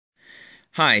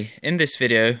Hi, in this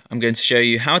video I'm going to show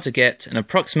you how to get an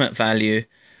approximate value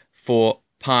for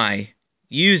pi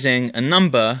using a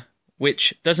number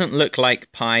which doesn't look like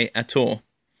pi at all.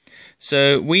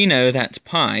 So we know that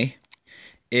pi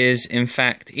is in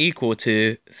fact equal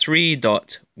to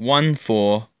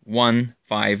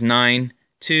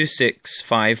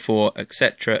 3.141592654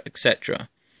 etc etc.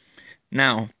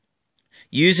 Now,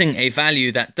 using a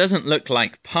value that doesn't look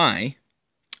like pi,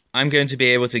 I'm going to be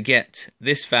able to get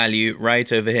this value right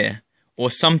over here,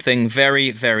 or something very,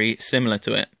 very similar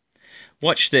to it.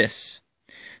 Watch this.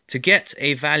 To get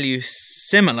a value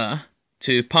similar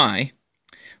to pi,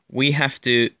 we have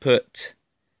to put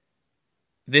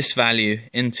this value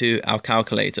into our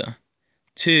calculator.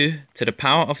 2 to the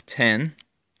power of 10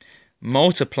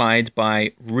 multiplied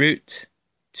by root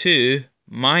 2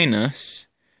 minus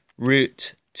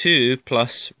root 2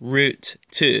 plus root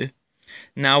 2.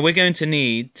 Now we're going to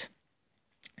need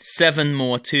 7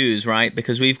 more 2's, right?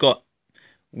 Because we've got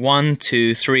 1,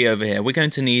 2, 3 over here. We're going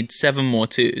to need 7 more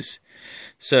 2's.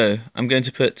 So I'm going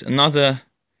to put another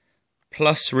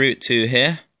plus root 2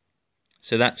 here.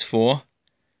 So that's 4.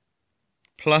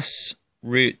 Plus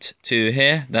root 2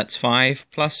 here, that's 5.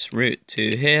 Plus root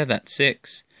 2 here, that's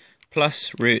 6.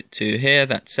 Plus root 2 here,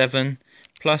 that's 7.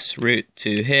 Plus root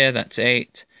 2 here, that's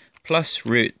 8. Plus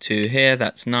root 2 here,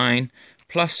 that's 9.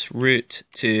 Plus root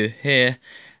 2 here,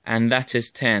 and that is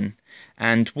 10.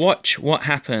 And watch what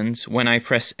happens when I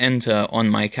press enter on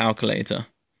my calculator.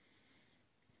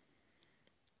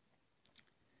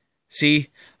 See,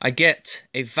 I get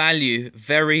a value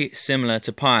very similar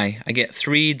to pi. I get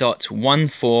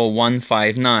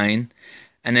 3.14159,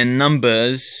 and then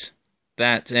numbers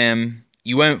that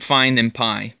you won't find in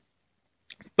pi.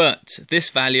 But this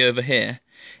value over here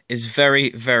is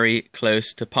very, very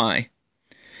close to pi.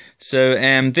 So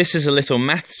this is a little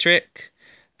maths trick,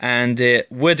 and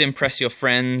it would impress your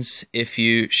friends if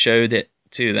you showed it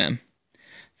to them.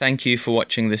 Thank you for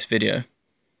watching this video.